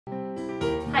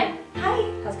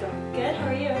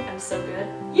was so good.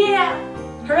 Yeah!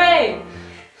 Hooray!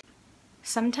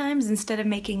 Sometimes instead of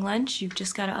making lunch, you've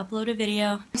just got to upload a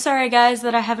video. I'm sorry guys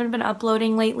that I haven't been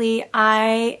uploading lately.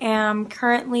 I am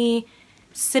currently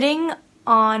sitting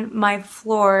on my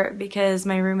floor because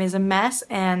my room is a mess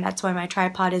and that's why my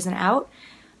tripod isn't out.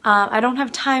 I don't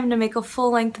have time to make a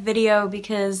full-length video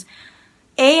because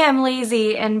A, I'm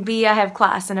lazy, and B, I have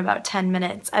class in about 10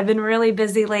 minutes. I've been really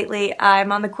busy lately.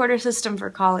 I'm on the quarter system for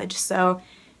college, so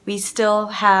we still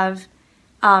have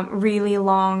really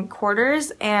long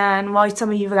quarters, and while some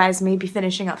of you guys may be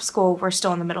finishing up school, we're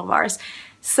still in the middle of ours.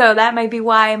 So that might be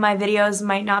why my videos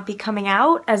might not be coming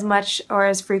out as much or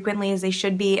as frequently as they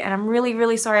should be, and I'm really,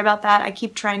 really sorry about that. I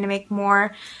keep trying to make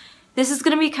more. This is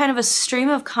going to be kind of a stream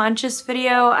of conscious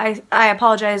video. I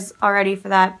apologize already for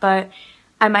that, but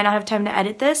I might not have time to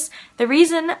edit this. The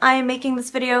reason I am making this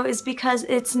video is because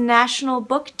it's National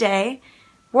Book Day,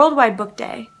 Worldwide Book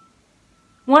Day.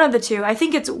 One of the two. I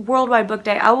think it's Worldwide Book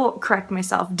Day. I will correct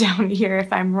myself down here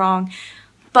if I'm wrong.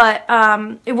 But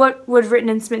what would Written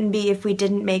and Smitten be if we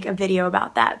didn't make a video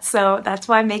about that? So that's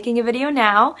why I'm making a video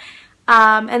now.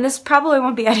 And this probably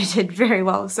won't be edited very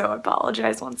well, so I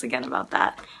apologize once again about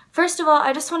that. First of all,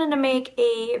 I just wanted to make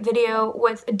a video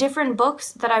with different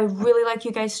books that I really like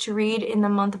you guys to read in the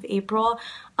month of April.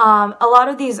 A lot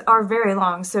of these are very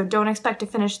long, so don't expect to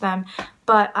finish them,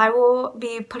 but I will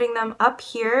be putting them up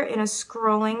here in a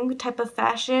scrolling type of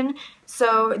fashion.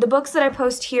 So the books that I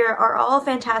post here are all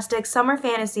fantastic. Some are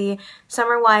fantasy, some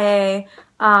are YA,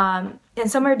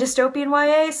 and some are dystopian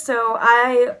YA, so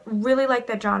I really like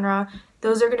that genre.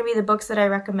 Those are going to be the books that I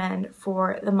recommend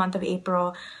for the month of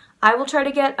April. I will try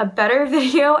to get a better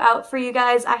video out for you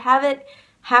guys. I have it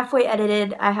halfway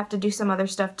edited. I have to do some other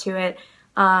stuff to it.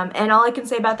 And all I can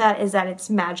say about that is that it's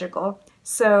magical.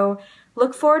 So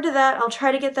look forward to that. I'll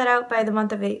try to get that out by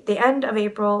the end of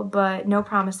April, but no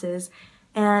promises.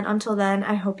 And until then,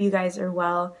 I hope you guys are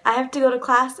well. I have to go to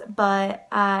class, but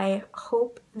I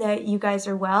hope that you guys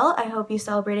are well. I hope you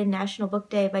celebrated National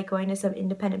Book Day by going to some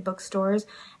independent bookstores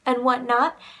and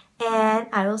whatnot. And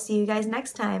I will see you guys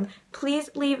next time. Please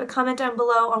leave a comment down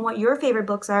below on what your favorite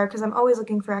books are, because I'm always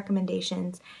looking for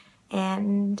recommendations.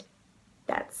 And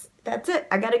that's it.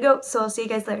 I gotta go, so I'll see you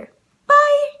guys later.